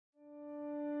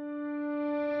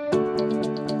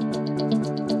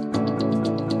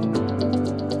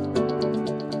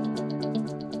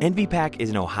EnvyPak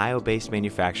is an Ohio-based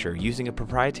manufacturer using a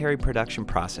proprietary production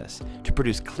process to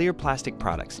produce clear plastic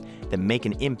products that make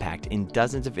an impact in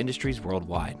dozens of industries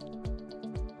worldwide.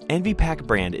 EnvyPak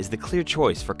brand is the clear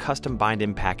choice for custom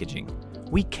bind-in packaging.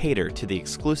 We cater to the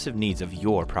exclusive needs of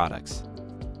your products.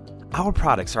 Our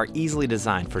products are easily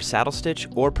designed for saddle stitch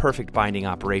or perfect binding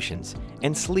operations,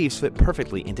 and sleeves fit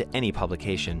perfectly into any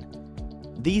publication.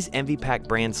 These EnvyPak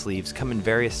brand sleeves come in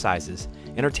various sizes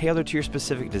and are tailored to your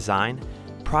specific design,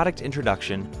 product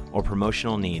introduction, or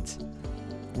promotional needs.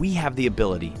 We have the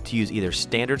ability to use either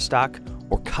standard stock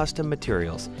or custom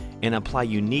materials and apply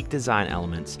unique design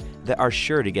elements that are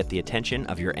sure to get the attention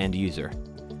of your end user.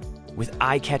 With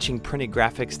eye-catching printed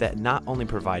graphics that not only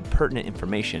provide pertinent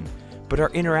information, but are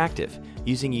interactive,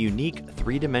 using a unique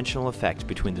three-dimensional effect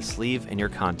between the sleeve and your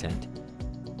content.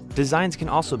 Designs can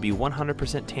also be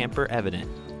 100% tamper evident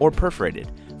or perforated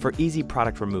for easy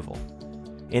product removal.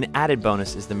 An added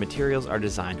bonus is the materials are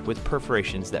designed with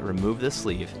perforations that remove the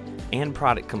sleeve and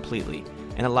product completely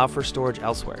and allow for storage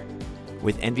elsewhere.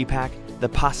 With EnvyPak, the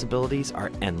possibilities are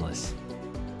endless.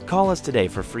 Call us today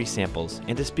for free samples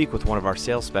and to speak with one of our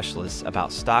sales specialists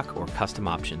about stock or custom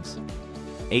options.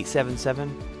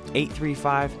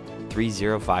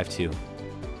 877-835-3052.